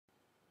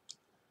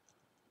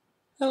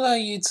Hello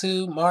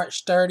YouTube,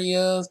 March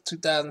 30th,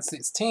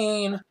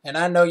 2016, and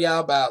I know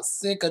y'all about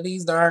sick of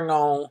these darn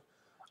on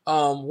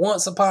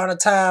once upon a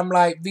time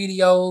like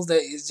videos that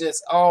is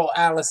just all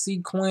out of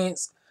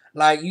sequence.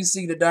 Like you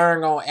see the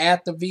darn on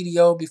after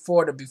video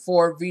before the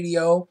before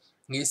video.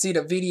 You see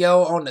the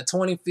video on the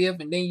 25th,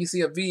 and then you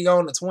see a video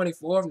on the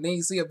 24th, and then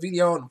you see a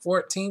video on the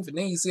 14th, and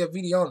then you see a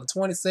video on the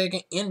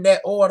 22nd, in that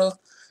order.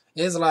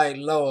 It's like,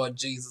 Lord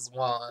Jesus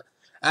Juan.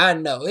 I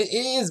know, it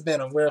has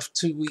been a rough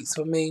 2 weeks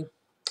for me.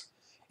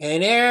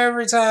 And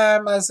every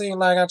time I seem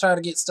like I try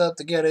to get stuff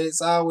together,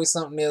 it's always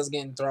something else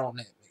getting thrown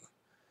at me.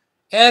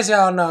 As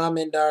y'all know, I'm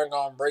in darn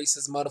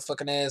racist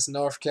motherfucking ass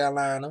North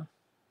Carolina.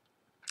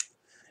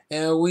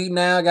 And we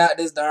now got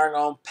this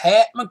darn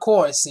Pat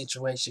McCoy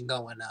situation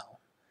going on.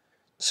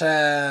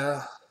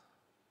 Child.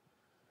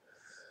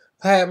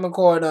 Pat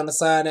McCoy done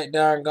signed that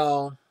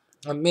darn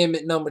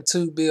Amendment number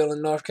 2 bill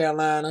in North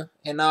Carolina.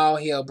 And all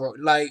hell broke.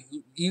 Like,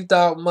 you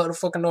thought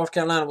motherfucking North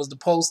Carolina was the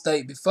post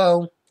state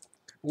before.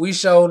 We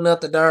showed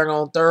up the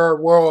darn third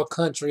world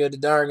country of the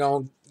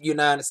darn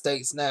United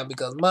States now,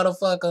 because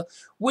motherfucker,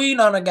 we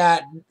done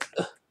got.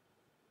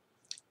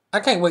 I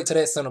can't wait till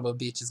that son of a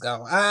bitch is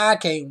gone. I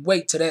can't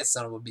wait till that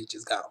son of a bitch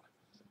is gone.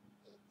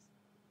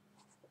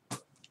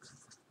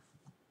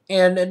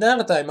 And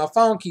another thing, my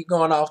phone keep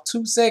going off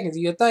 2 seconds.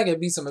 You'd think it'd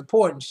be some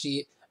important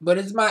shit, but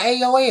it's my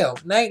AOL.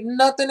 Ain't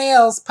nothing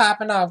else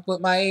popping off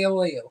but my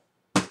AOL.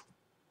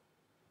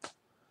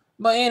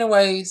 But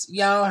anyways,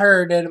 y'all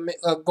heard that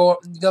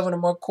Governor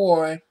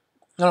McCoy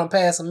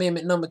passed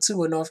Amendment number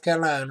 2 in North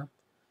Carolina.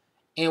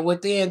 And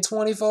within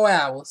 24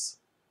 hours,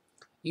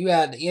 you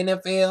had the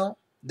NFL,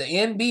 the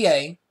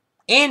NBA,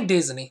 and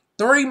Disney.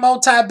 3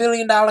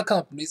 multi-billion-dollar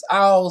companies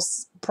all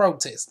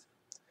protesting.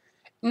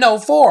 No,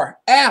 4.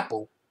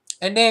 Apple.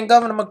 And then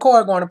Governor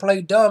McCoy going to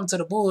play dumb to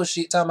the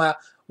bullshit, talking about,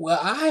 well,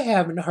 I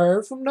haven't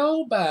heard from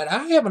nobody.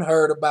 I haven't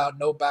heard about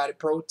nobody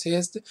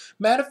protesting.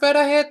 Matter of fact,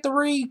 I had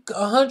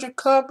 300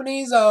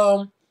 companies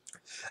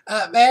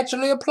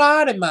actually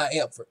applied in my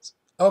efforts.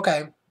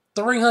 Okay,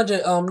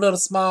 300 little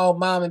small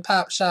mom and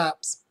pop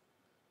shops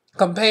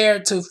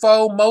compared to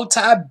 4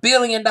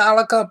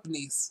 multi-billion-dollar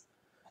companies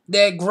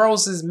that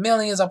grosses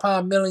millions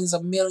upon millions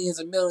of millions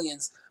and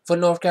millions for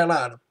North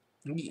Carolina.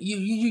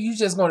 You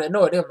just gonna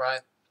ignore them,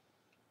 right?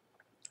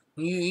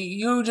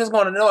 You just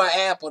gonna ignore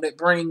Apple that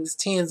brings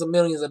tens of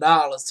millions of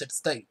dollars to the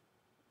state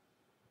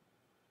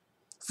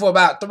for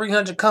about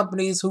 300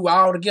 companies who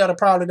all together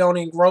probably don't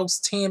even gross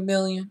 10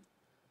 million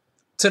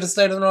to the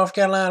state of North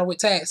Carolina with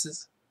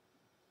taxes.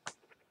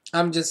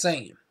 I'm just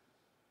saying.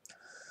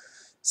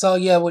 So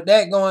yeah, with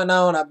that going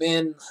on, I've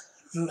been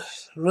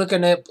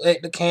looking at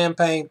the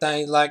campaign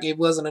things. Like, it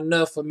wasn't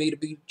enough for me to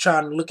be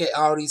trying to look at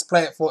all these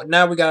platforms.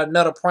 Now we got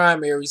another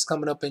primaries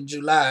coming up in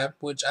July,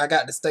 which I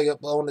got to stay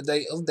up on the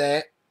date of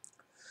that.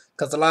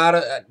 Because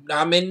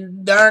I'm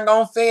in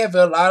darn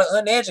Fayetteville, a lot of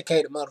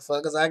uneducated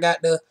motherfuckers. I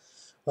got to,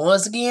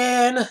 once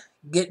again,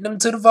 get them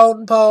to the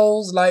voting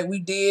polls like we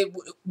did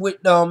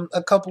with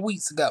a couple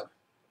weeks ago.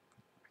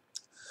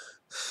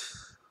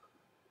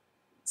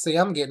 See,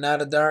 I'm getting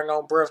out of darn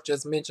breath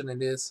just mentioning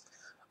this.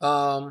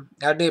 I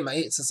did my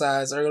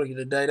exercise earlier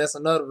today. That's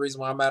another reason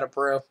why I'm out of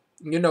breath.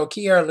 You know,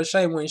 Kiara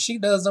Lachey, when she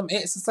does them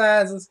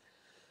exercises,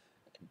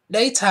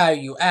 they tire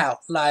you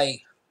out.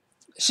 Like,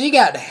 she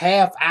got the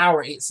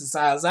half-hour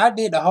exercise. I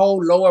did the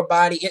whole lower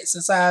body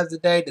exercise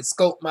today to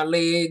scope my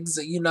legs,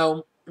 you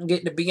know,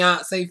 get the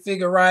Beyonce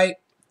figure right.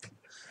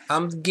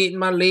 I'm getting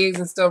my legs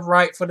and stuff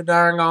right for the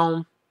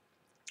darn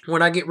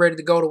when I get ready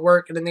to go to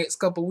work in the next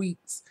couple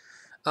weeks.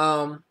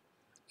 Yeah,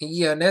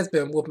 and that's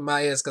been whooping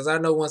my ass, because I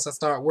know once I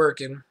start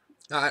working,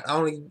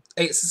 only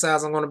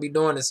exercise I'm going to be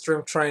doing is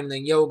strength training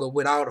and yoga,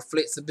 with all the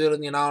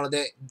flexibility and all of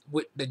that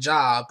with the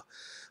job.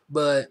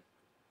 But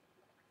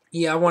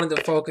yeah, I wanted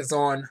to focus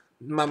on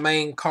my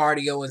main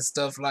cardio and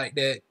stuff like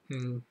that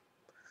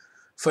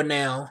for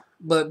now.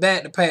 But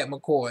back to Pat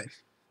McCoy.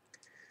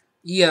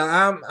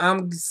 Yeah,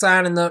 I'm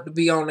signing up to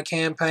be on the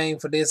campaign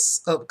for this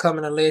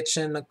upcoming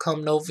election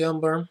come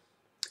November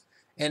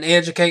and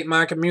educate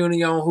my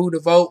community on who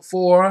to vote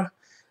for.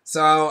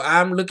 So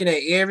I'm looking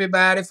at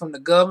everybody from the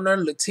governor,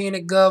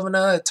 lieutenant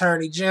governor,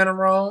 attorney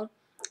general,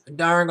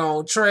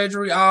 darn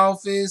treasury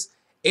office,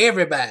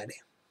 everybody.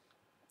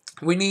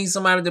 We need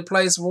somebody to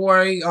place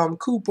Roy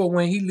Cooper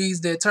when he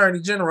leaves the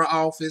attorney general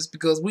office,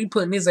 because we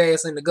putting his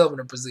ass in the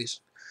governor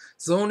position.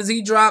 As soon as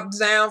he drops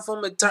down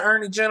from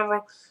attorney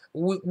general,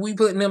 we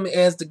putting him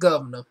as the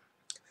governor.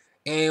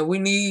 And we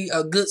need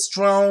a good,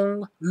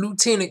 strong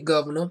lieutenant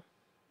governor.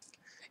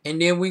 And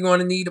then we're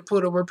going to need to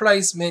put a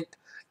replacement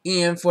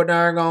in for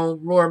darn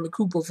Roy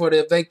Cooper for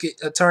the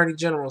vacant attorney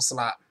general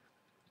slot.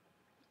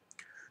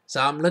 So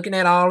I'm looking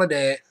at all of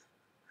that.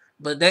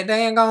 But that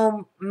dang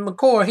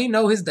McCoy, he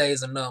know his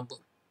days are numbered.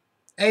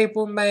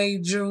 April, May,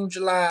 June,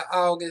 July,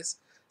 August,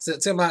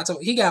 September,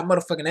 October. He got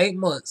motherfucking 8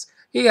 months.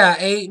 He got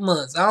 8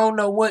 months. I don't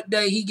know what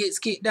day he gets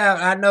kicked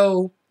out. I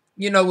know,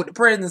 you know, with the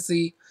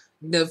presidency,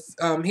 the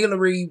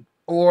Hillary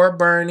or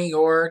Bernie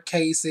or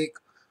Kasich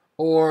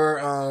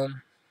or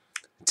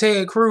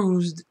Ted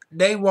Cruz,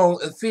 they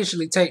won't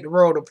officially take the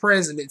role of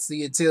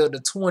presidency until the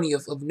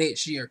 20th of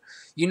next year.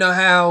 You know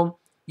how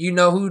you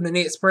know who the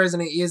next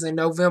president is in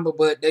November,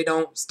 but they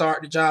don't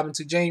start the job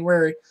until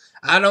January.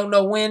 I don't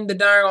know when the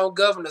darn old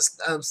governor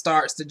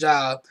starts the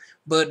job,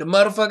 but the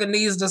motherfucker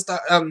needs to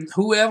start.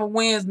 Whoever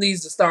wins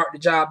needs to start the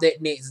job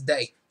that next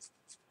day.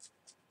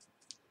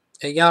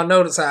 And y'all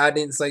notice how I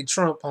didn't say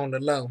Trump on the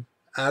low.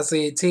 I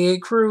said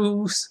Ted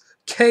Cruz,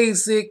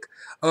 Kasich,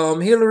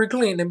 Hillary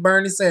Clinton, and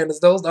Bernie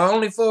Sanders. Those are the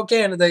only 4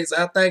 candidates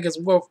I think is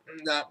worth.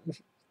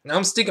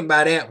 I'm sticking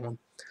by that one.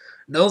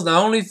 Those are the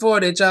only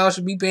 4 that y'all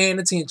should be paying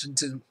attention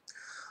to.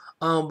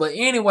 But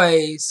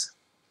anyways,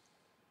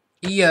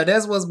 yeah,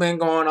 that's what's been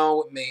going on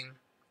with me.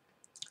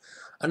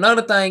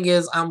 Another thing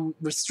is I'm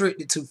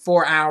restricted to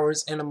 4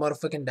 hours in a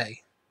motherfucking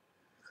day.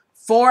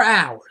 4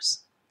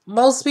 hours.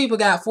 Most people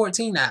got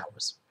 14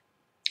 hours.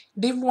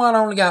 Diva Wuan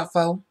only got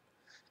 4.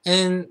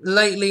 And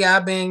lately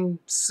I've been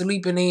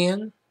sleeping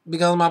in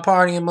because my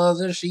partying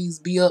mother, she's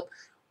be up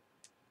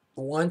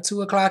 1,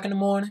 2 o'clock in the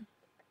morning.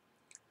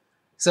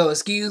 So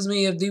excuse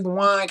me if Diva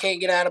Wuan can't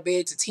get out of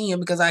bed to 10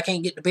 because I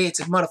can't get to bed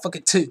to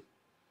motherfucking 2.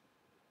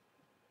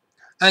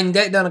 And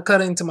that done cut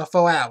into my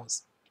 4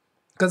 hours.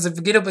 Because if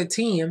you get up at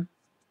 10,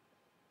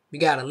 we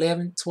got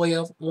 11,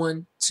 12,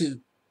 1, 2.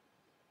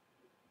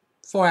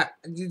 4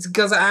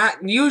 because I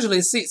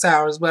usually 6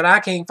 hours, but I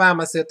can't find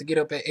myself to get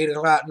up at 8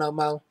 o'clock no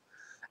more.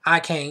 I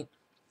can't.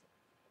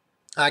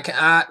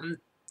 How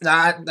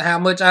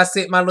much I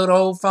set my little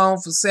old phone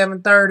for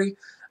 7:30,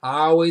 I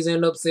always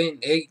end up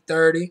setting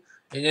 8:30,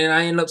 and then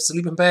I end up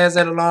sleeping past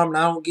that alarm, and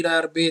I don't get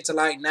out of bed till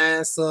like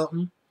 9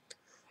 something.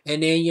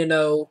 And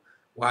then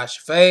wash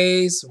your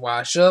face,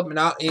 wash up, and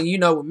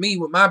with me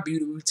with my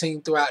beauty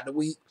routine throughout the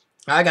week,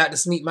 I got to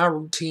sneak my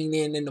routine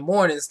in the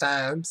mornings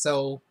time.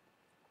 So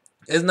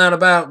it's not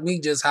about me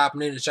just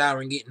hopping in the shower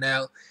and getting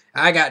out.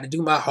 I got to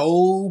do my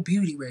whole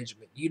beauty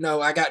regimen.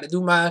 I got to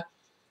do my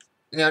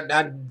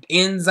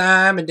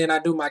enzyme, and then I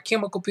do my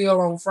chemical peel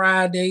on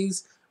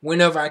Fridays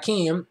whenever I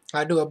can.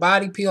 I do a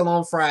body peel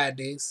on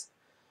Fridays,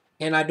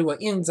 and I do an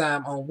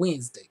enzyme on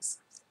Wednesdays.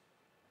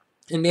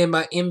 And then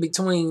my in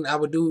between, I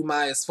would do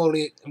my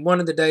exfoliate. One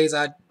of the days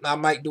I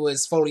might do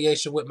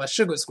exfoliation with my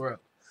sugar scrub.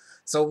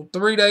 So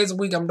 3 days a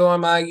week I'm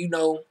doing my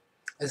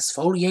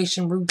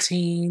exfoliation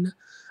routine,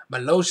 my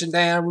lotion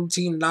down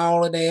routine, and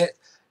all of that,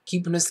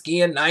 keeping the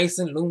skin nice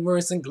and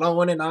luminous and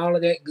glowing and all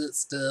of that good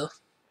stuff.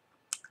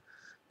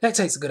 That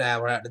takes a good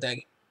hour out of the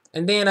day.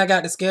 And then I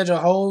got to schedule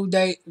a whole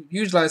day.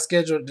 Usually I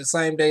schedule the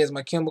same day as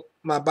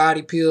my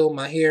body peel,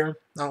 my hair.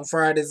 On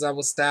Fridays I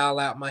will style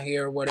out my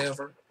hair or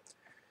whatever.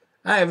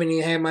 I haven't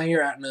even had my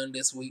hair out none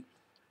this week.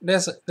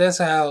 That's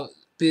how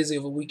busy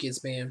of a week it's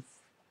been.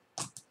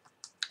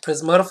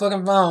 This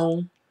motherfucking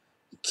phone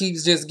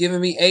keeps just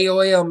giving me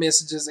AOL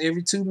messages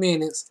every 2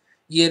 minutes.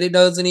 Yet it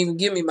doesn't even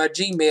give me my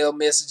Gmail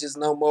messages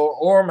no more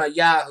or my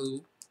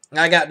Yahoo.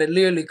 I got to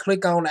literally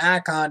click on the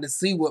icon to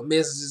see what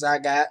messages I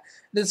got.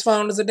 This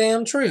phone is a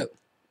damn trip.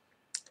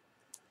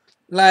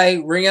 Like,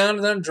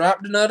 Rihanna done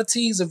dropped another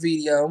teaser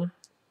video.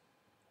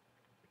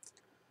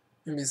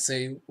 Let me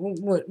see.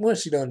 What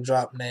she done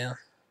dropped now?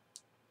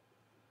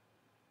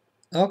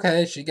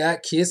 Okay, she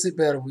got Kiss It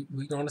Better.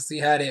 We gonna see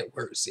how that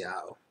works,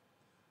 y'all.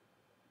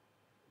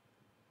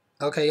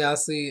 Okay, y'all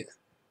see it?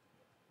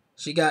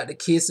 She got the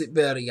Kiss It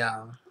Better,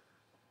 y'all.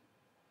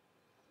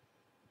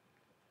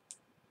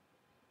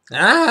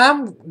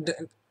 I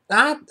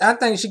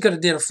think she could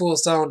have did a full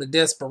song to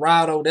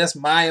Desperado. That's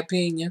my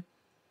opinion.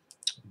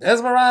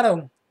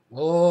 Desperado.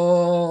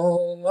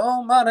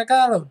 Oh,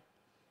 Monaco.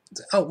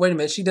 Oh, wait a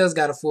minute. She does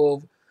got a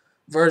full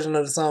version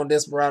of the song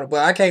Desperado,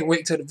 but I can't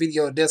wait till the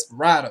video of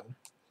Desperado.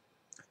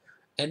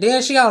 And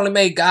then she only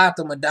made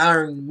Gotham a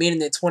darn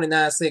minute and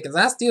 29 seconds.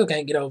 I still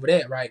can't get over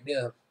that right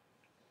there.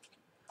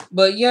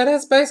 But yeah,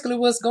 that's basically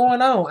what's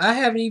going on. I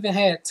haven't even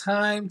had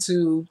time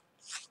to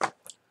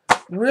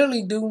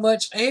really do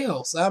much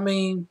else. I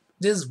mean,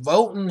 this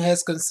voting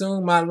has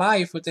consumed my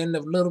life within the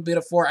little bit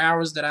of 4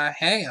 hours that I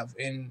have.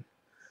 And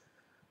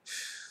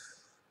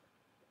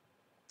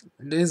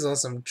these are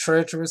some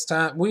treacherous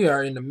times. We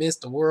are in the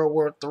midst of World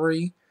War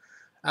III.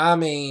 I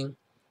mean,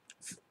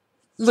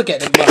 look at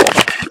that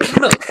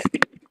motherfucker. Look.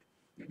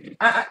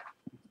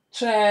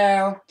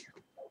 Child.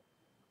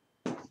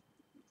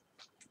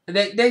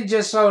 They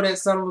just showed that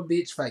son of a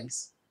bitch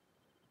face.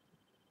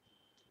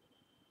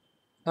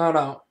 Hold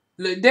on.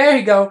 Look, there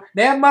you go.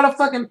 That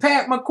motherfucking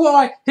Pat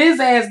McCoy, his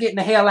ass getting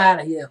the hell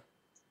out of here.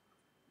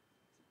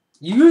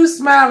 You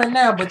smiling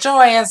now, but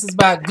your ass is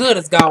about good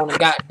as gone and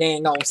got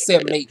dang on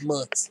 7, 8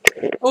 months.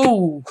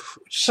 Ooh,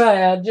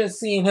 child, just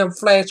seeing him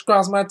flash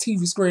across my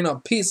TV screen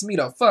done pissed me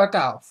the fuck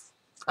off.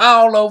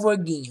 All over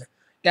again.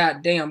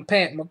 Goddamn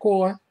Pat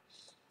McCoy.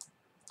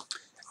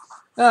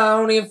 I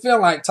don't even feel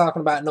like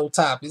talking about no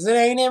topics. It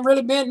ain't even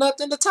really been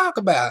nothing to talk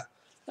about.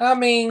 I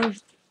mean,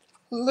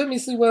 let me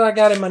see what I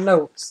got in my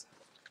notes.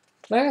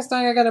 Last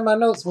thing I got in my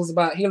notes was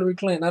about Hillary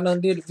Clinton. I done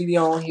did a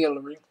video on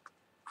Hillary.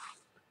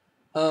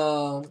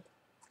 Let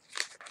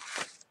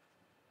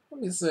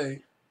me see.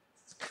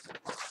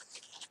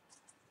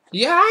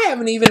 Yeah, I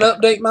haven't even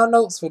updated my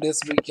notes for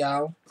this week,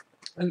 y'all.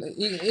 And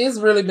it's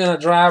really been a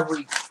dry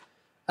week.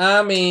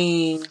 I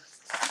mean,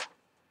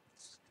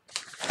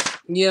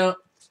 yeah,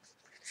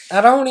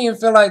 I don't even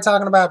feel like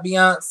talking about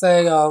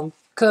Beyonce,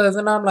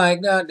 cousin. I'm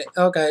like, God,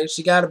 okay,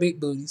 she got a big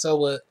booty, so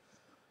what?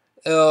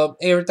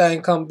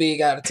 Everything come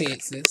big out of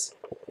Texas.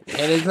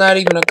 And it's not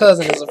even a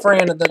cousin, it's a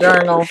friend of the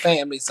darn own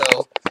family,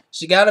 so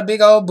she got a big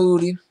old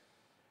booty.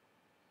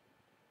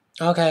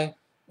 Okay,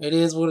 it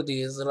is what it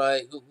is.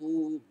 Like,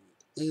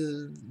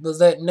 was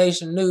that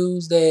nation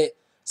news that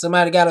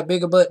somebody got a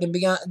bigger butt than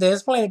Beyonce?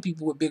 There's plenty of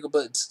people with bigger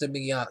butts than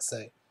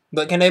Beyonce.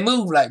 But can they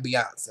move like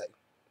Beyonce?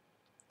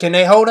 Can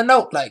they hold a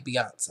note like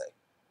Beyonce?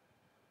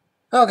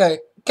 Okay,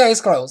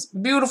 case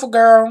closed. Beautiful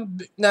girl.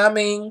 I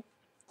mean,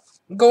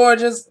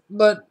 gorgeous,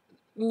 but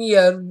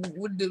yeah,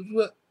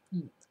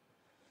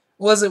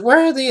 was it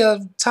worthy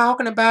of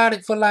talking about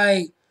it for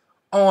like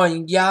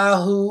on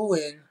Yahoo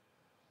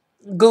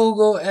and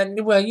Google?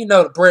 And well, you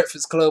know, the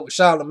Breakfast Club with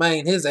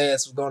Charlamagne, his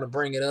ass was going to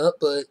bring it up,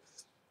 but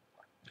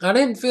I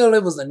didn't feel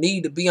it was a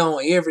need to be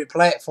on every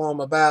platform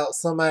about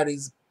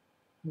somebody's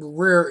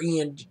rear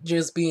end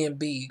just being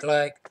big.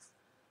 Like,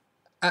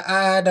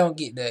 I don't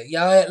get that.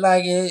 Y'all act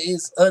like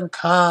it's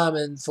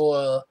uncommon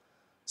for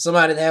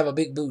somebody to have a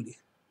big booty.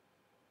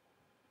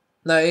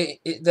 Like,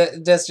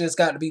 that's just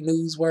got to be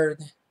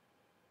newsworthy.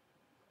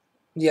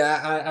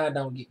 Yeah, I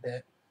don't get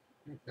that.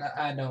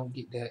 I don't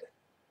get that.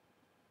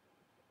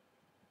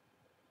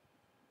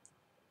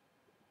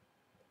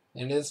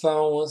 And this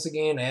phone, once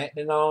again,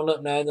 acting on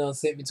up now. It's going to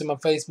send me to my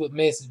Facebook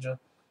Messenger.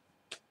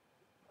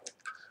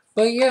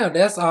 But yeah,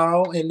 that's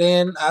all. And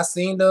then I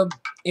seen the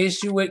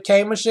issue with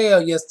K.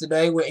 Michelle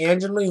yesterday with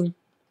Angeline.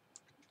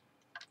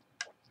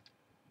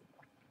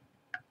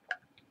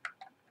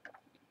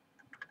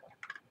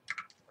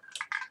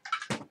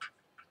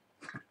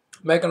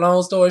 Make a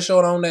long story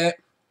short on that,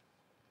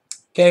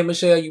 K.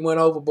 Michelle, you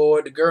went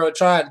overboard. The girl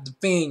tried to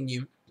defend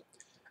you.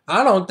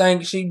 I don't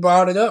think she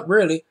brought it up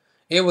really.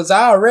 It was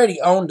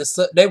already on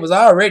they was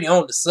already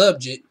on the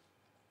subject,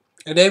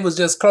 and they was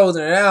just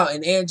closing it out.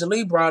 And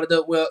Angelique brought it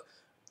up. Well,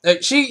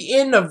 she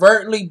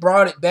inadvertently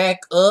brought it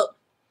back up,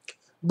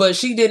 but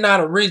she did not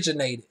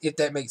originate it, if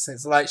that makes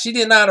sense. Like, she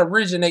did not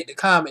originate the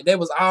comment. They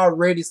was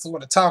already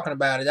sort of talking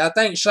about it. I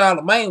think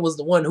Charlamagne was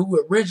the one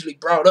who originally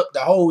brought up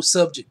the whole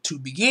subject to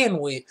begin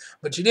with,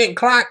 but you didn't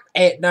clock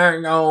at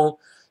darn on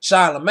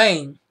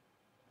Charlamagne.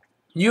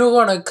 You're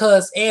going to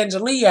cuss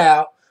Angelique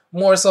out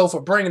more so for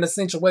bringing the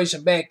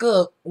situation back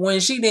up when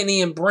she didn't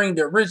even bring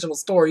the original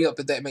story up,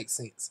 if that makes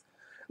sense.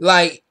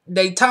 Like,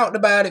 they talked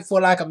about it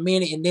for like a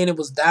minute and then it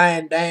was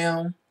dying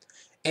down.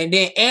 And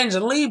then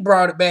Angelique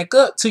brought it back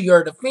up to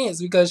your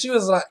defense because she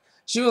was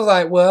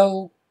like,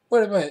 well,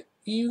 wait a minute,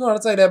 you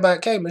gonna say that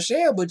about K.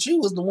 Michelle, but you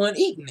was the one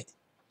eating it.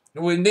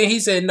 And then he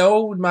said,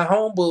 no, my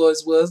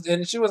homeboys was,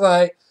 and she was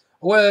like,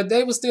 well,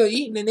 they were still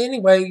eating it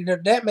anyway.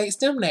 That makes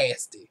them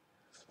nasty.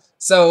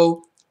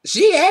 So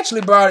she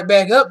actually brought it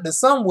back up to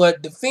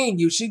somewhat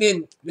defend you. She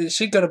didn't.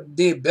 She could have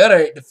did better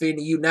at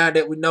defending you. Now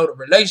that we know the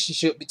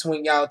relationship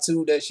between y'all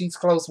two, that she's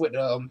close with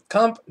the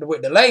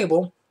with the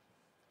label.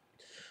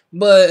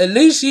 But at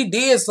least she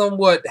did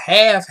somewhat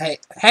half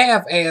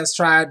ass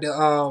tried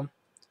to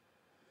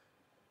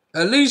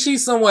at least she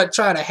somewhat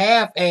tried to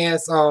half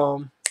ass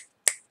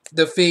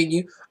defend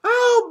you.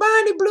 Oh,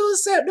 Bonnie Blue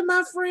accepted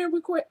my friend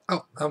request.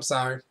 Oh, I'm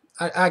sorry.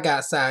 I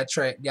got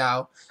sidetracked,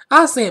 y'all.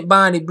 I sent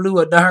Bonnie Blue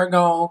a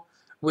darn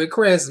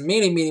request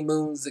many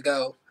moons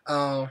ago.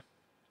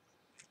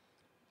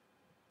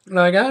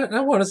 Like I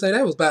want to say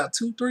that was about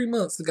 2-3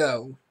 months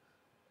ago.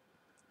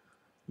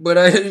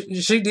 But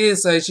she did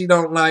say she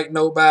don't like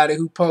nobody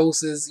who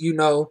posts,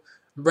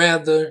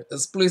 rather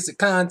explicit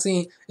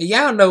content. And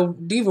y'all know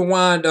Diva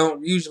Wuan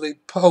don't usually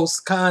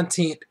post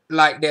content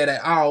like that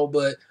at all.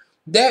 But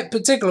that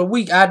particular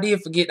week, I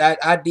did forget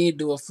I did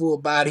do a full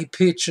body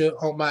picture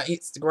on my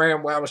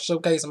Instagram where I was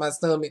showcasing my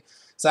stomach.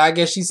 So I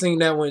guess she seen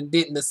that one,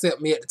 didn't accept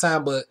me at the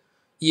time. But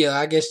yeah,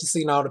 I guess she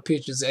seen all the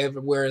pictures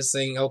everywhere and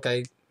saying,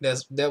 okay,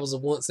 that was a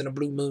once in a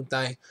blue moon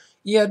thing.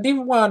 Yeah,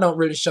 Diva Wuan don't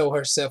really show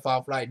herself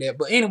off like that.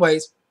 But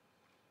anyways,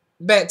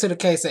 back to the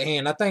case at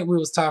hand. I think we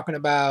was talking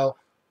about.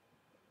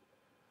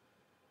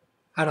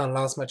 I done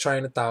lost my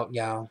train of thought,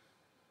 y'all.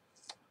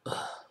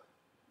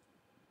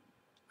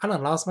 I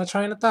done lost my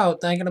train of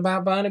thought thinking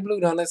about Bonnie Blue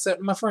done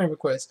accepting my friend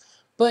request.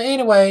 But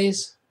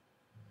anyways,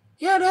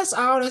 yeah, that's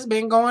all that's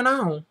been going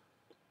on.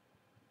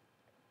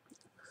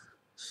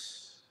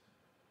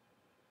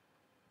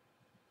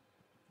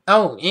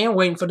 Oh, and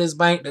waiting for this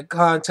bank to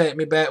contact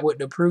me back with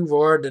the approval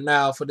or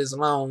denial for this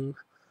loan.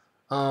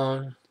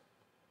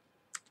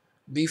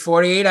 Be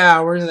 48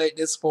 hours at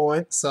this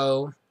point.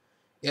 So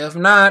if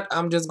not,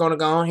 I'm just gonna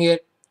go ahead.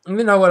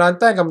 You know what? I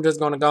think I'm just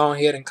gonna go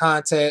ahead and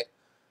contact.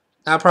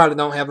 I probably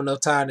don't have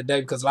enough time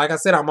today because, like I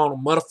said, I'm on a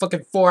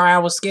motherfucking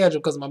 4-hour schedule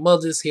because my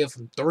mother's here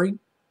from 3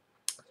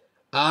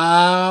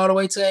 all the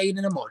way to 8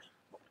 in the morning.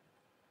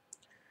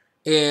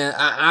 And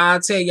I'll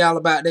tell y'all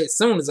about that as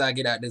soon as I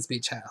get out this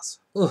bitch house.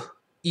 Ugh.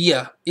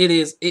 Yeah, it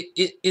is.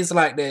 It's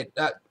like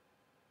that.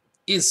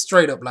 It's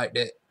straight up like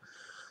that.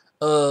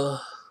 Uh,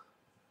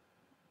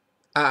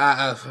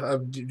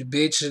 the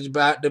bitch is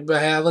about to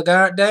have a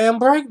goddamn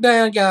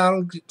breakdown,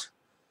 y'all.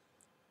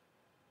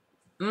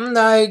 I'm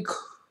like,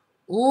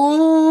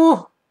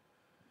 ooh,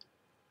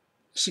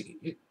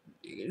 she,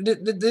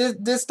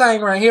 this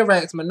thing right here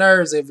racks my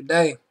nerves every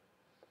day.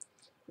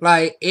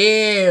 Like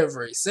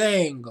every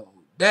single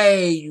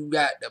day, you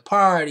got the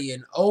party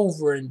and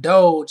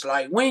overindulge.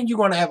 Like when you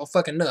gonna have a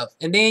fucking enough?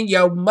 And then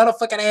your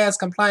motherfucking ass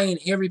complain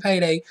every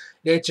payday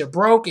that you're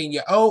broke and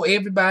you owe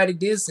everybody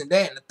this and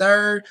that and the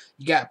third.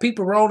 You got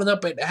people rolling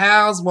up at the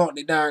house wanting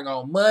their darn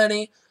own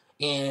money,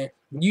 and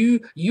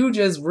you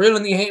just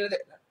really hated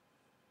it.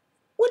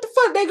 What the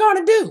fuck they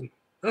gonna do?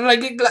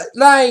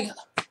 Like,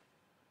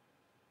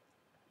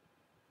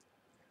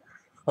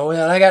 oh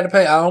well, I got to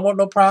pay. I don't want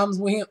no problems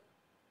with him.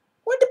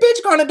 What the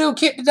bitch gonna do?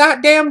 Kick the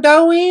goddamn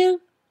dough in?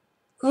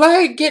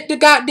 Like, get the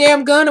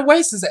goddamn gun and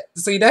waste his ass.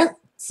 See, that's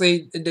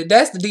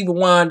the Diva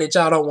Wuan that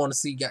y'all don't want to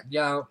see.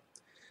 Y'all,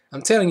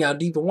 I'm telling y'all,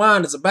 Diva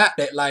Wuan is about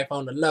that life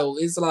on the low.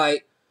 It's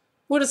like,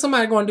 what is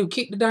somebody gonna do?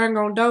 Kick the darn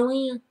dough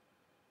in?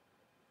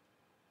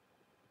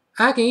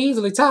 I can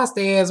easily toss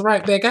their ass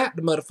right back out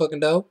the motherfucking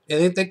dough.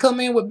 And if they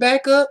come in with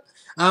backup,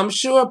 I'm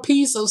sure a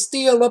piece of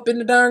steel up in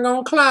the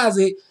darn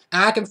closet.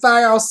 I can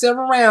fire off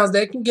several rounds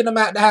that can get them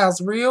out the house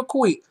real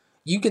quick.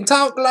 You can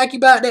talk like you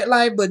about that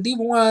life, but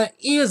Diva Wuan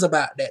is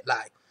about that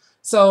life.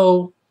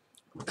 So,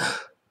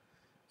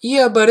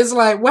 yeah, but it's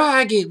like, why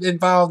I get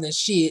involved in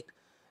shit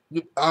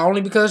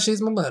only because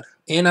she's my mother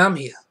and I'm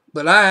here.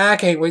 But I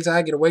can't wait till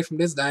I get away from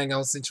this dang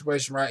on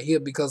situation right here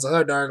because of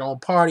her darn on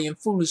party and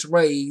foolish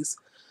ways.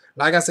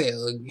 Like I said,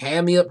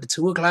 hand me up to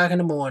 2 o'clock in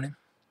the morning.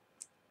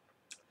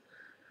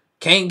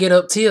 Can't get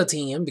up till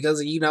 10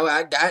 because, you know,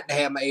 I got to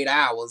have my 8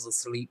 hours of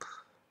sleep.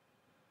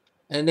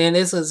 And then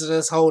this is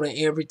just holding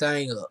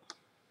everything up.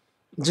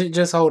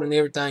 Just holding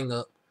everything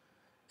up.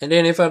 And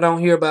then if I don't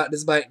hear about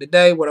this bike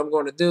today, what I'm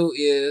going to do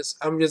is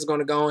I'm just going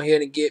to go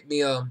ahead and get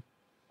me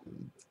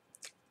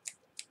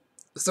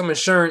some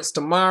insurance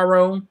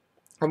tomorrow.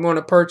 I'm going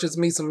to purchase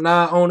me some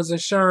non-owners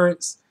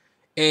insurance.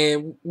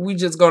 And we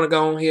just going to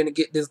go ahead and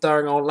get this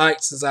darn on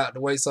license out the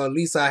way. So at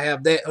least I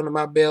have that under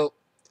my belt.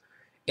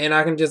 And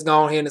I can just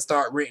go ahead and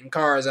start renting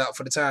cars out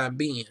for the time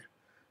being.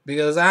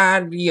 Because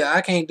I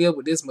can't deal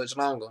with this much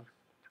longer.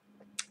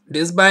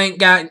 This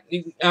bank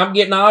I'm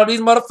getting all these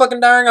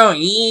motherfucking darn on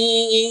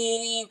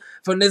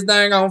from this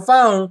darn on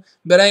phone,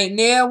 but ain't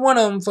near one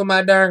of them for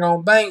my darn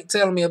on bank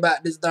telling me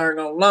about this darn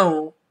on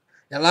loan.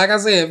 And like I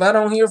said, if I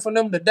don't hear from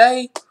them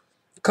today,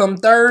 come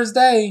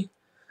Thursday,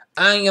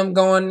 I am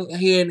going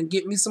ahead and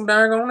get me some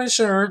darn on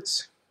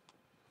insurance.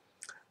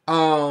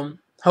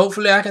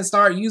 Hopefully I can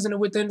start using it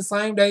within the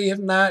same day. If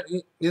not,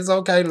 it's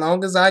okay.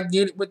 Long as I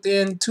get it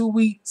within 2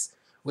 weeks.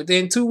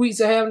 Within 2 weeks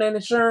of having that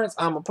insurance,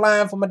 I'm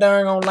applying for my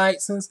darn on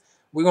license.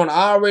 We're going to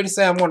already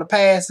say I'm going to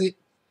pass it.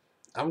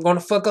 I'm going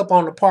to fuck up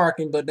on the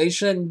parking, but they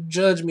shouldn't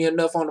judge me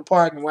enough on the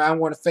parking where I'm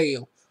going to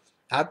fail.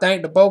 I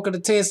think the bulk of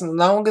the test, as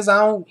long as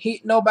I don't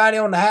hit nobody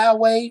on the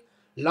highway,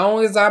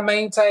 long as I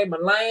maintain my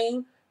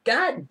lane,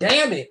 god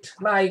damn it.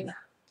 Like,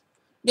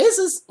 this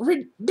is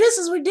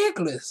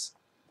ridiculous.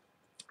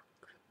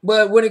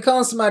 But when it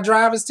comes to my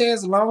driver's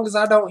test, as long as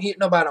I don't hit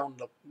nobody on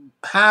the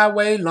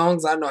highway, as long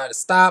as I know how to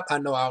stop, I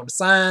know all the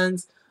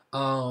signs.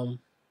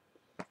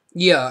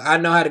 Yeah, I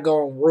know how to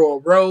go on rural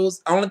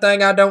roads. Only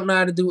thing I don't know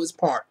how to do is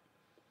park.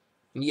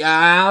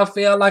 Yeah, I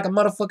feel like a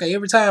motherfucker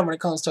every time when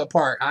it comes to a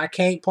park. I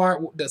can't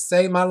park to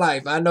save my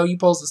life. I know you're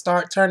supposed to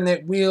start turning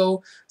that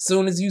wheel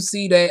soon as you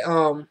see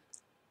that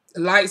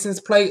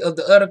license plate of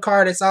the other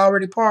car that's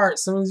already parked.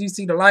 As soon as you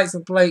see the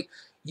license plate,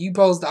 you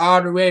supposed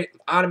to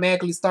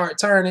automatically start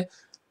turning.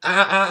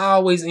 I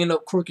always end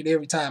up crooked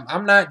every time.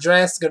 I'm not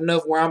drastic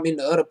enough where I'm in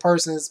the other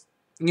person's,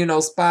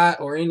 spot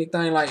or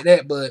anything like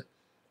that, but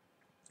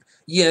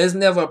yeah, it's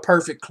never a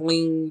perfect,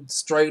 clean,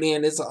 straight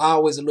in. It's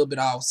always a little bit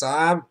off. So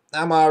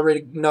I'm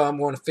already know I'm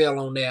going to fail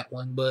on that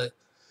one. But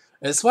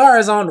as far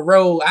as on the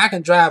road, I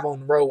can drive on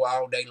the road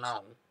all day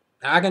long.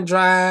 I can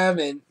drive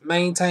and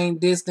maintain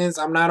distance.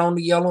 I'm not on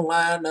the yellow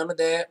line, none of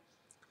that.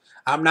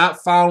 I'm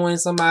not following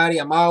somebody.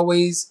 I'm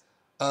always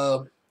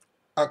a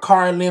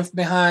car length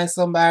behind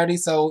somebody.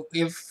 So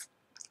if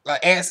an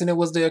accident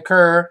was to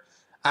occur,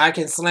 I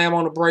can slam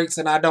on the brakes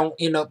and I don't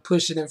end up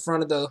pushing in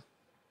front of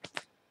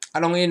I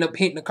don't end up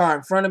hitting the car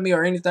in front of me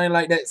or anything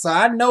like that. So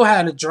I know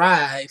how to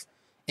drive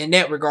in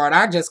that regard.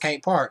 I just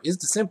can't park. It's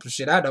the simple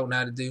shit I don't know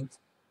how to do.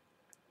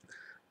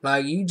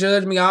 Like, you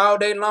judge me all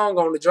day long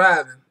on the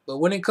driving. But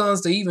when it comes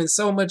to even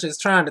so much as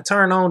trying to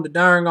turn on the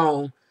darn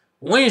on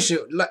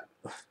windshield, like,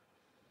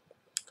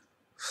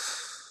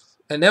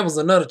 and that was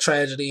another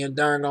tragedy in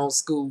darn on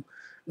school.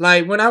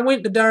 Like, when I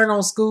went to darn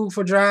on school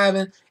for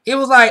driving, it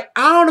was like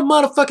all the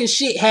motherfucking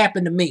shit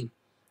happened to me.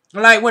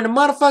 Like, when the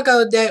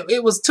motherfucker, that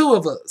it was 2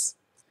 of us.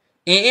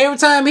 And every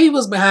time he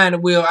was behind the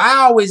wheel, I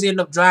always end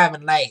up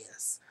driving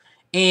last.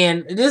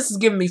 And this is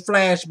giving me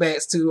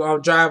flashbacks to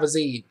driver's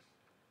ed.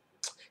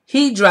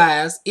 He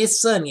drives,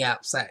 it's sunny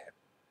outside.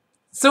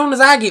 Soon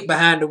as I get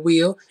behind the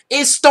wheel,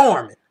 it's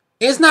storming.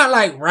 It's not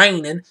like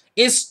raining.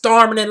 It's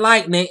storming and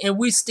lightning, and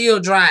we still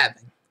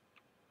driving.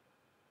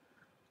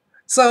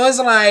 So it's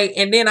like,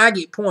 and then I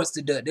get points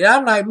deducted.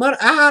 I'm like,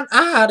 I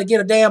had to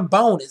get a damn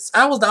bonus.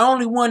 I was the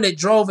only one that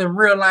drove in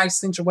real life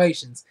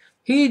situations.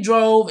 He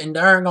drove in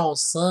darn on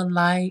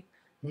sunlight,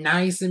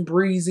 nice and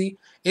breezy.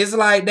 It's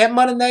like that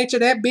Mother Nature,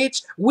 that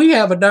bitch. We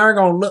have a darn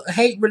on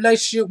hate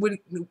relationship with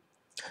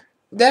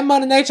that.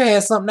 Mother Nature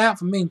has something out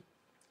for me.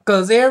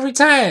 Because every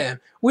time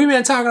we've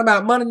been talking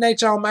about Mother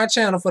Nature on my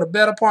channel for the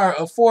better part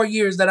of 4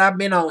 years that I've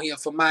been on here,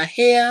 from my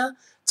hair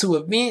to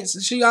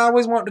events, she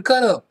always wanted to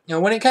cut up.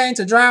 And when it came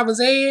to driver's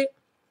ed,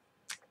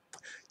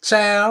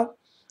 child,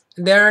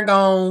 there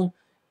gone,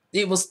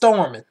 it was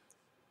storming.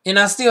 And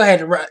I still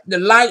had the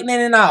lightning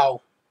and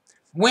all.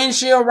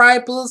 Windshield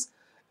wipers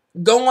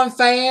going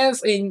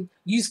fast, and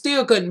you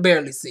still couldn't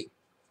barely see.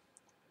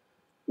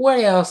 What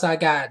else I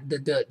got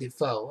deducted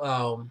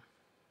for?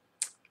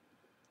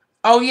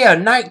 Oh yeah,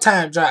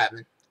 nighttime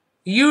driving.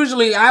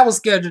 Usually I was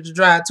scheduled to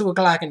drive 2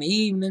 o'clock in the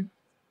evening.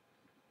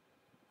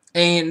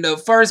 And the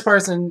first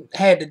person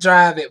had to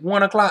drive at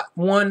 1 o'clock,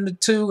 1 to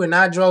 2, and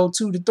I drove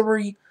 2 to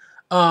 3.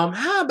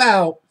 How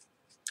about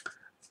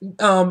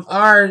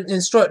our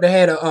instructor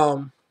had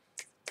a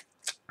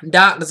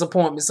doctor's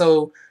appointment,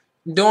 so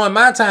during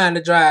my time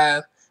to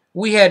drive,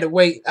 we had to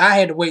wait. I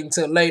had to wait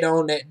until later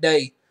on that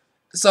day.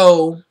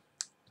 So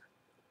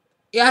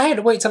yeah, I had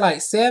to wait till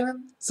like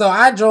 7. So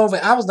I drove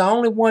it. I was the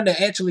only one that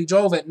actually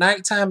drove at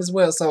nighttime as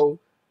well. So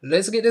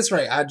let's get this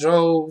right. I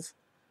drove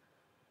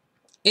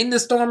in the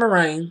storm and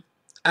rain.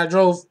 I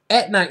drove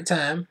at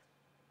nighttime.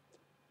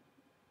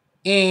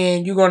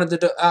 And you're going to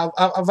do,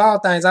 of all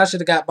things, I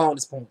should have got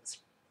bonus points.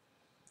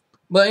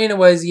 But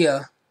anyways,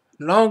 yeah.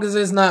 Long as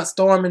it's not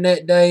storming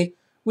that day,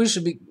 we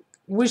should be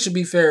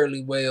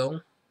fairly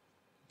well.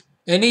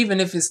 And even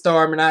if it's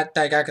storming, I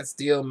think I can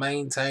still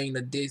maintain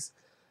a decent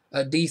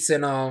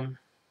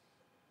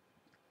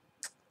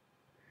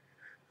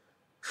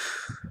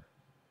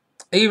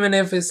even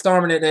if it's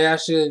storming that day, I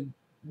should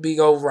be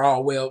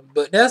overall well.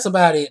 But that's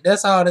about it.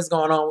 That's all that's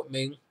going on with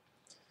me.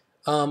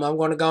 I'm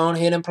going to go on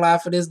ahead and apply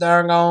for this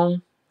darn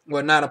on.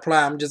 Well, not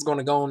apply. I'm just going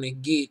to go on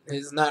and get.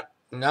 It's not.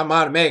 I'm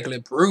automatically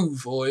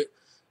approved for it.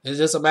 It's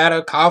just a matter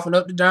of coughing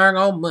up the darn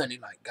on money.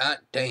 Like,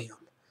 goddamn.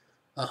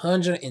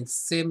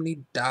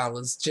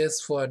 $170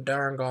 just for a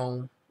darn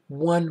on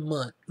 1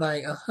 month.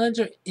 Like,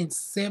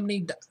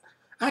 $170.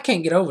 I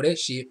can't get over that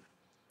shit.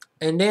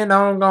 And then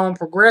I'm going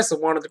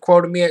Progressive wanted to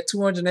quote me at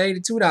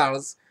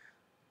 $282.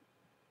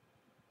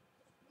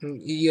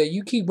 Yeah,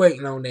 you keep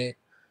waiting on that.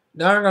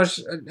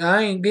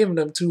 I ain't giving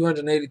them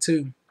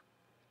 $282.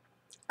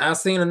 I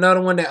seen another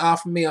one that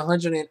offered me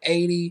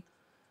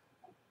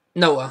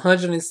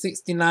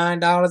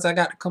 $169. I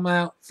got to come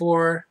out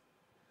for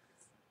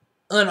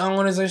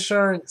unowner's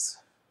insurance.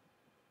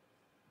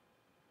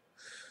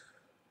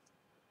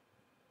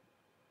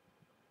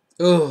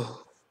 Ugh.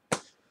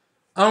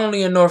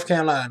 Only in North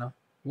Carolina.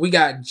 We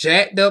got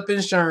jacked up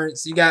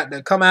insurance. You got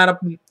to come out of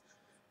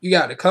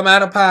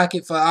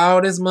pocket for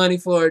all this money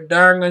for a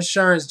darn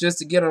insurance just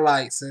to get a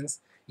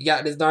license. You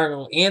got this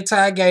darn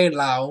anti-gay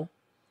law.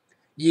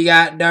 You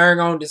got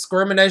darn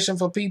discrimination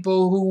for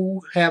people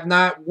who have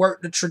not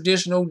worked a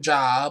traditional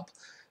job.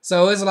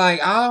 So it's like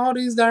all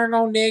these darn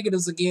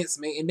negatives against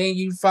me, and then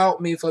you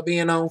fought me for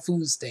being on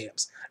food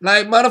stamps.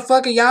 Like,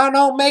 motherfucker, y'all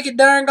don't make it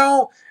darn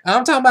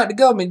I'm talking about the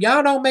government.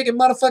 Y'all don't make it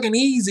motherfucking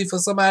easy for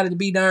somebody to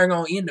be darn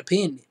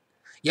independent.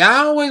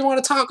 Y'all always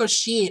want to talk a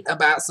shit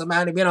about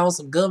somebody being on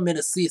some government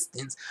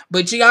assistance,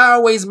 but you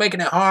always making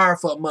it hard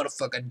for a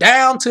motherfucker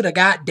down to the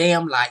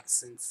goddamn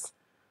license.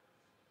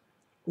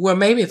 Well,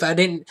 maybe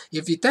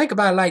if you think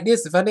about it like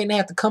this, if I didn't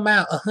have to come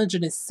out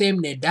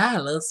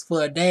 $170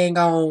 for a dang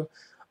on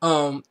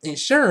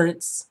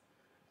insurance,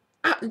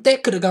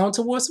 that could have gone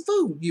towards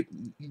food.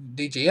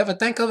 Did you ever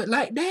think of it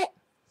like that?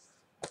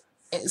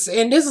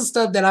 And this is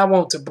stuff that I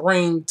want to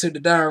bring to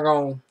the darn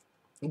on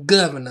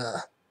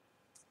governor.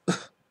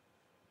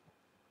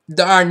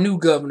 Our new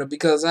governor,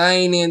 because I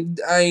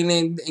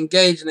ain't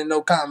engaging in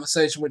no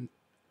conversation with.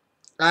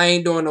 I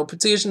ain't doing no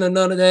petition or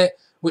none of that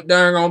with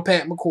darn on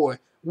Pat McCoy.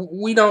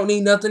 We don't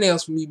need nothing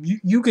else from you.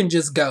 You can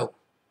just go.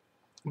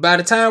 By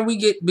the time we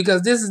get,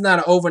 because this is not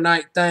an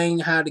overnight thing,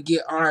 how to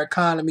get our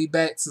economy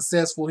back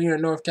successful here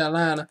in North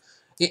Carolina.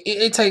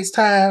 It takes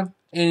time,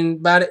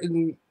 and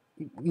you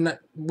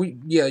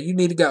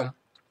need to go.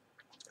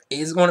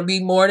 It's going to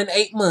be more than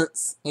 8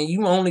 months, and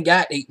you only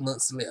got 8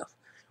 months left.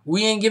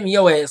 We ain't giving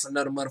your ass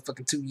another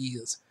motherfucking 2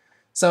 years.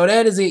 So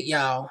that is it,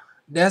 y'all.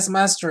 That's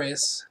my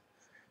stress.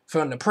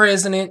 From the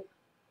president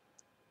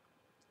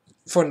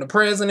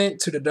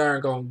to the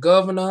darn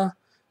governor,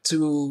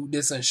 to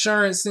this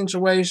insurance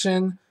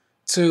situation,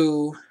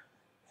 to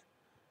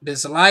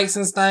this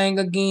license thing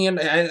again.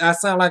 I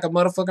sound like a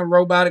motherfucking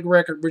robotic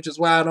record, which is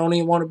why I don't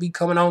even want to be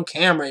coming on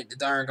camera at the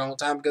darn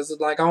time, because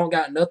it's like I don't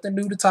got nothing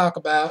new to talk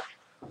about.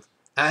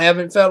 I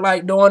haven't felt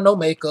like doing no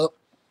makeup.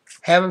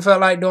 Haven't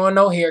felt like doing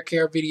no hair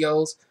care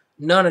videos.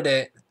 None of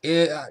that.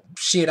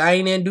 Shit, I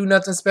ain't even do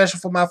nothing special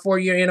for my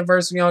 4-year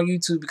anniversary on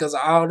YouTube because of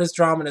all this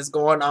drama that's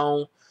going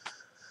on.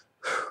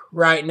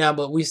 right now,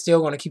 but we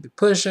still gonna keep it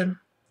pushing.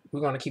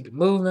 We're gonna keep it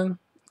moving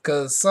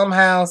because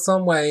somehow,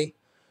 some way,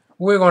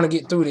 we're gonna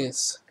get through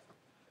this.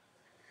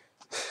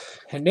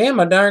 And then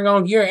my darn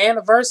on year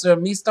anniversary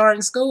of me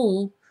starting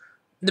school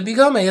to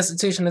become an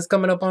esthetician is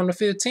coming up on the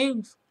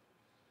 15th.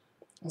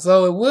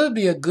 So it would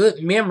be a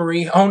good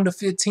memory on the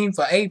 15th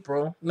of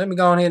April. Let me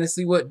go ahead and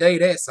see what day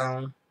that's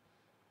on.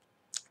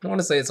 I want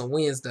to say it's a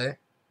Wednesday.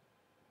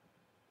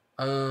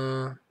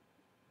 Nope,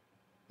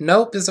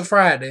 it's a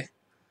Friday.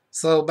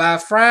 So by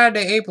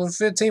Friday, April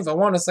 15th, I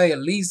want to say at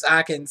least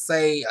I can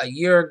say a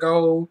year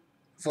ago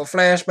for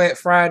Flashback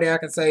Friday, I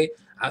can say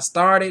I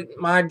started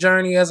my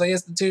journey as an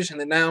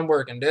esthetician and now I'm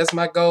working. That's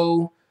my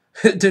goal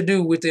to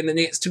do within the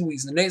next 2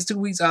 weeks. The next 2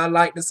 weeks, I'd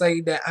like to say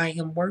that I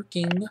am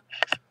working.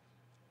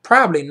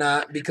 Probably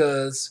not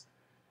because,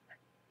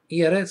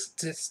 yeah, that's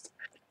just,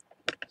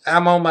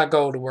 I'm on my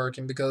goal to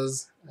working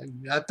because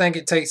I think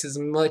it takes as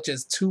much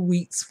as 2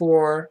 weeks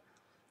for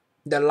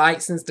the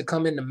license to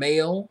come in the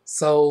mail.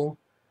 So,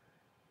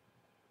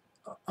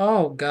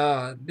 oh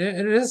God,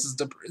 this is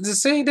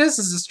this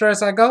is the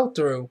stress I go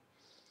through.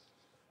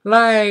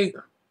 Like,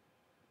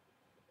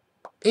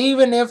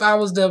 even if I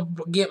was to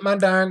get my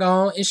darn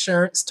on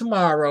insurance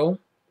tomorrow,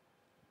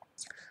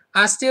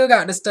 I still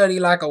got to study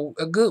like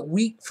a good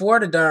week for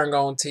the darn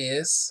on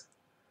test.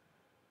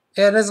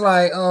 And it's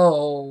like,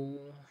 oh,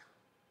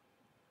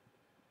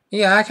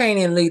 yeah, I can't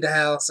even leave the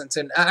house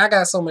until I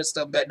got so much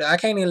stuff back there. I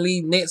can't even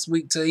leave next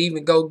week to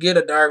even go get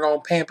a darn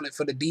pamphlet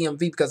for the DMV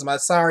because my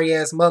sorry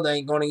ass mother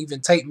ain't gonna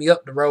even take me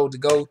up the road to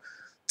go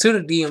to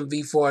the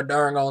DMV for a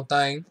darn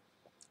thing.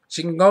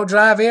 She can go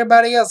drive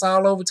everybody else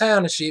all over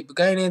town and shit, but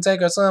can't even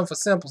take her son for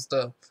simple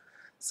stuff.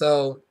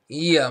 So,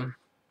 yeah.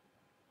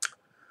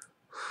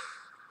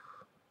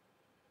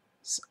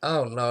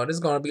 Oh, Lord. It's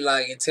going to be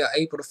like until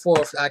April the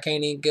 4th, I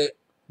can't even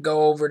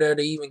go over there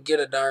to even get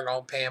a darn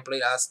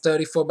pamphlet. I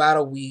study for about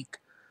a week.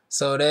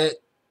 So that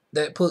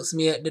puts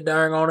me at the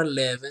darn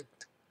 11th.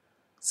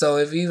 So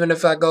even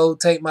if I go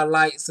take my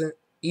license,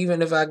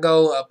 even if I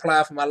go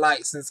apply for my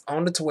license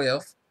on the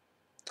 12th,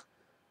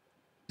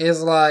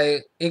 it's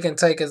like it can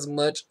take as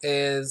much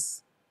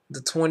as the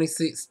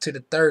 26th to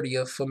the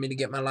 30th for me to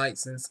get my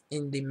license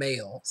in the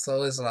mail.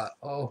 So it's like,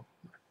 oh.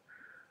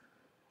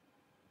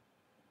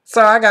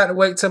 So I got to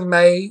wait till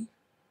May.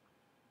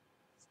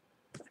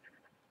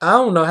 I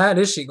don't know how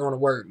this shit gonna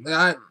work.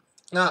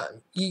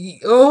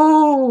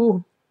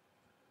 Oh,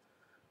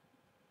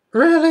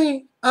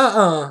 really?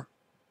 Am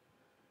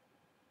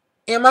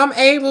I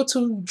able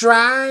to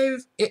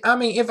drive? I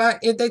mean, if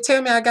they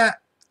tell me I got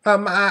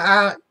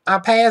I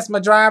passed my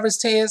driver's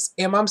test,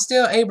 am I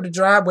still able to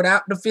drive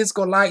without the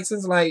physical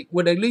license? Like,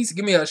 would they at least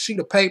give me a sheet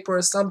of paper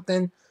or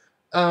something,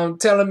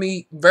 telling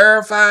me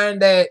verifying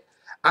that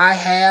I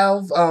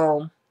have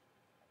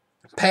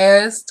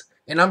passed,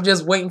 and I'm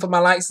just waiting for my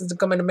license to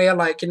come in the mail?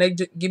 Like, can they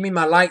give me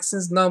my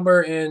license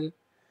number and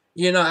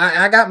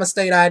I got my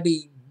state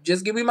ID.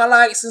 Just give me my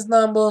license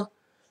number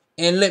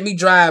and let me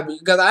drive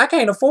because I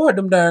can't afford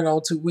them darn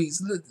on 2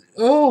 weeks.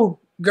 Oh,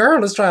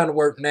 girl is trying to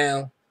work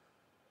now.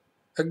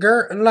 A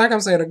girl, like I'm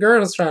saying, a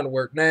girl is trying to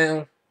work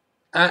now.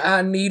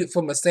 I need it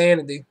for my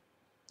sanity.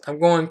 I'm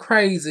going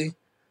crazy,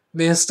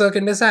 being stuck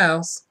in this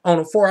house on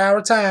a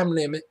 4-hour time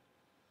limit.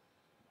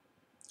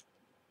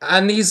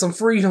 I need some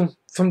freedom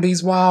from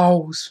these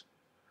walls.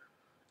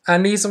 I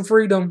need some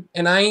freedom,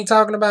 and I ain't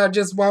talking about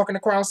just walking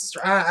across the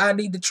street. I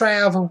need to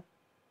travel.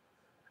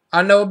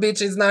 I know a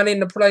bitch is not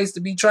in the place to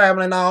be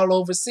traveling all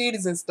over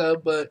cities and stuff,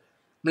 but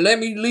let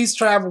me at least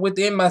travel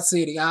within my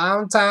city.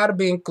 I'm tired of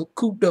being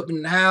cooped up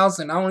in the house,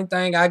 and the only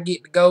thing I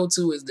get to go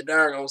to is the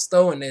darn old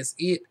store, and that's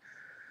it.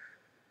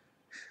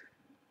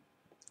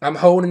 I'm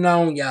holding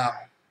on, y'all.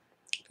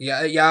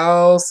 Yeah,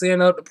 y'all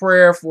send up the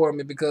prayer for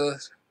me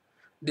because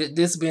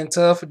this been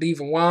tough for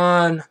Diva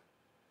Wuan.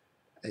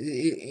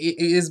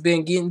 It's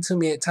been getting to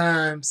me at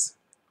times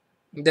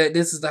that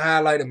this is the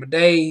highlight of my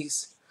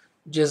days.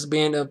 Just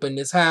being up in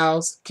this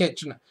house,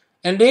 catching up.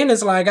 And then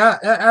it's like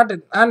I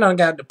done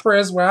got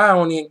depressed where I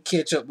don't even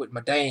catch up with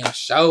my damn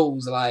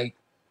shows. Like,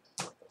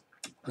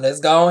 let's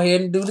go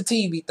ahead and do the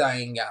TV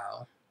thing,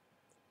 y'all.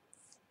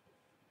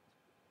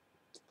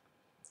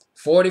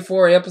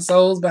 44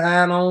 episodes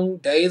behind on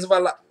Days of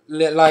Our Lives.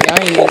 Like,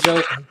 I ain't even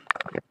joking.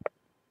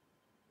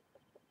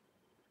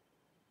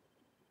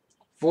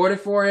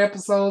 44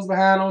 episodes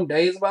behind on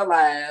Days of Our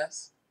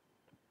Lives.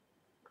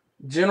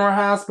 General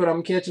Hospital,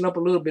 I'm catching up a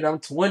little bit. I'm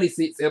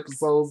 26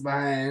 episodes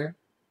behind.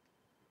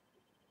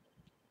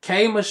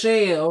 K.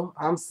 Michelle,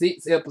 I'm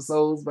 6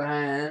 episodes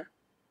behind.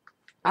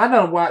 I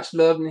done watched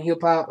Love and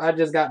Hip Hop. I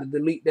just got to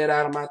delete that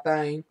out of my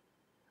thing.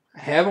 I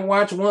haven't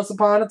watched Once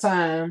Upon a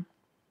Time.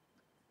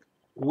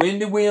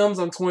 Wendy Williams,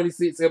 I'm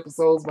 26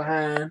 episodes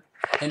behind.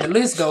 And the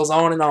list goes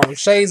on and on.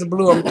 Shades of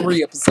Blue, I'm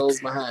 3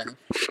 episodes behind.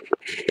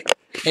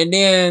 And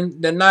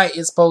then the night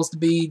is supposed to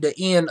be the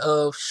end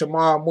of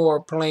Shamar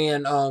Moore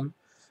playing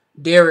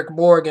Derek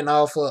Morgan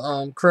off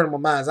of Criminal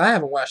Minds. I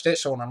haven't watched that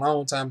show in a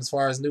long time as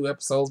far as new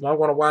episodes, but I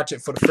want to watch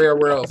it for the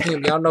farewell of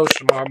him. Y'all know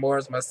Shamar Moore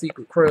is my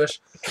secret crush.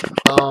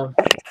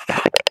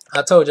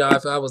 I told y'all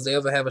if I was to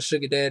ever have a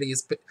sugar daddy,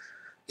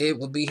 it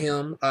would be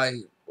him.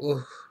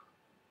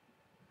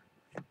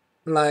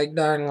 Like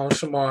dying on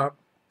Shamar.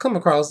 Come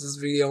across this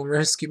video and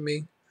rescue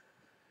me.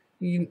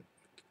 You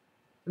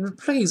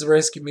please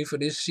rescue me for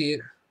this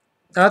shit.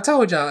 I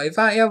told y'all if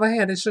I ever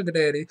had a sugar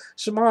daddy,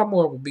 Shamar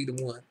Moore would be the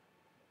one.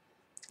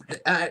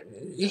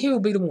 He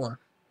would be the one.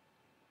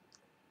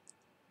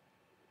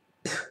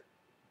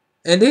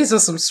 And these are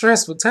some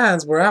stressful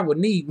times where I would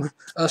need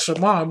a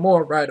Shamar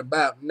Moore right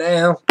about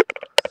now.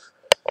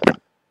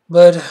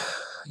 But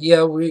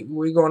yeah,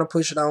 we're gonna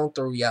push it on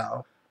through,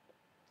 y'all.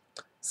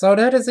 So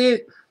that is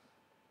it.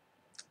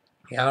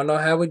 Y'all know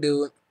how we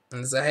do it.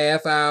 It's a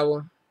half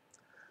hour.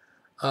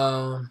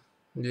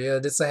 Yeah,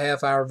 this is a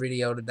half hour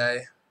video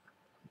today.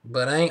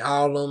 But ain't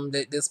all of them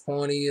that this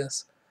point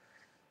is.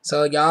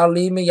 So y'all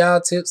leave me y'all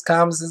tips,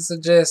 comments, and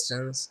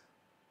suggestions.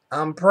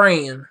 I'm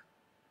praying.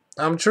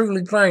 I'm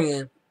truly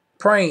praying.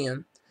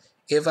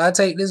 If I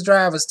take this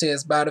driver's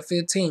test by the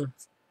 15th,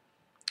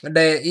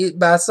 that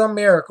by some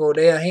miracle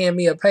they'll hand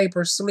me a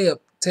paper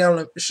slip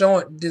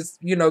showing this,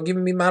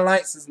 giving me my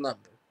license number.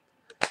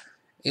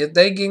 If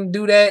they can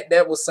do that,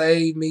 that will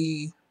save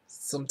me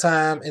some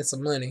time and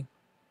some money.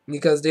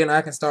 Because then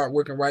I can start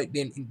working right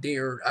then and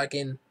there. I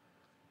can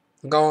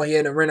go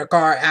ahead and rent a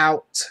car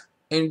out.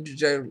 And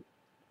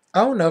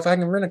I don't know if I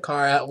can rent a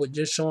car out with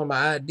just showing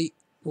my ID,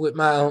 with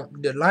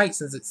the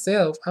license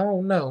itself. I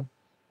don't know.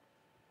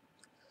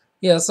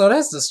 Yeah, so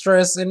that's the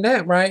stress in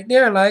that right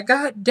there. Like,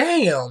 god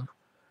damn.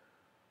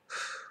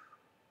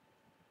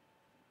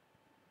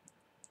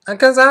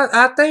 Because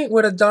I think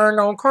with a darn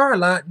on car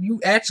lot,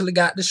 you actually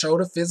got to show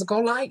the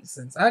physical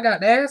license. I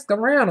got to ask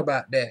around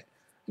about that.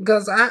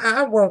 Because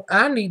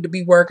I need to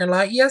be working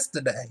like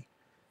yesterday.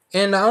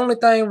 And the only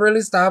thing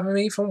really stopping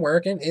me from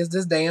working is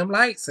this damn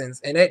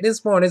license. And at this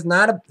point,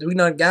 we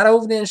done got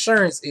over the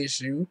insurance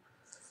issue.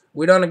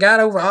 We done got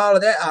over all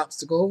of that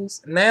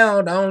obstacles.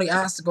 Now the only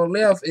obstacle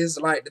left is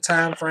like the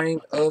time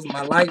frame of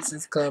my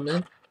license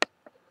coming,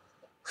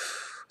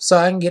 so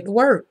I can get to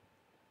work.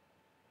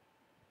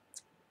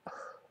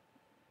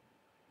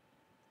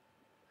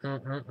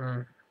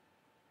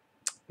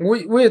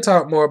 We'll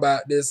talk more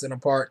about this in a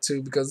part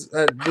 2 because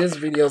this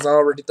video is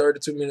already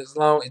 32 minutes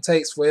long. It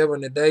takes forever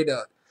in the day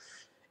to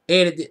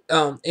edit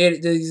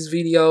these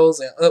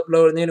videos and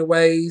upload it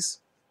anyways.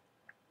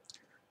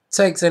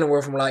 Takes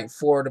anywhere from like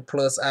 4 to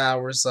plus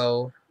hours.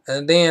 So,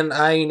 and then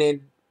I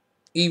ain't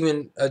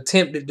even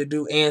attempted to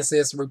do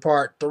Ancestry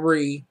Part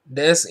 3.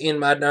 That's in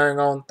my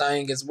darn own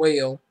thing as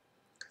well.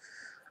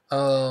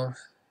 And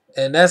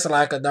that's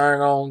like a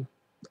darn on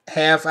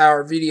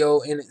half-hour video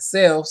in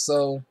itself.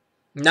 So,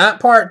 not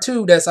Part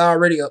 2 that's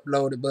already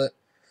uploaded, but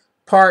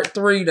Part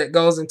 3 that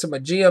goes into my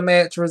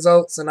geomatch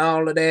results and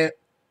all of that.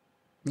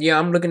 Yeah,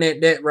 I'm looking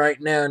at that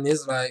right now, and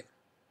it's like...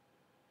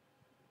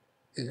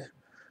 Yeah.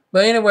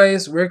 But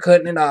anyways, we're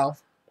cutting it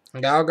off.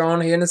 Y'all go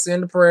on ahead and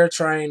send the prayer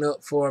train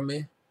up for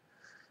me.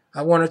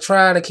 I want to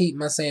try to keep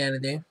my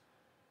sanity.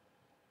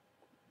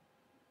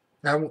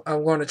 I'm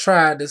going to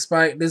try,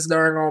 despite this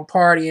darn on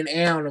partying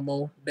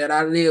animal that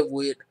I live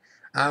with.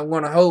 I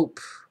want to hope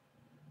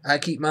I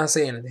keep my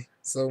sanity.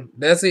 So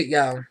that's it,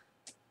 y'all.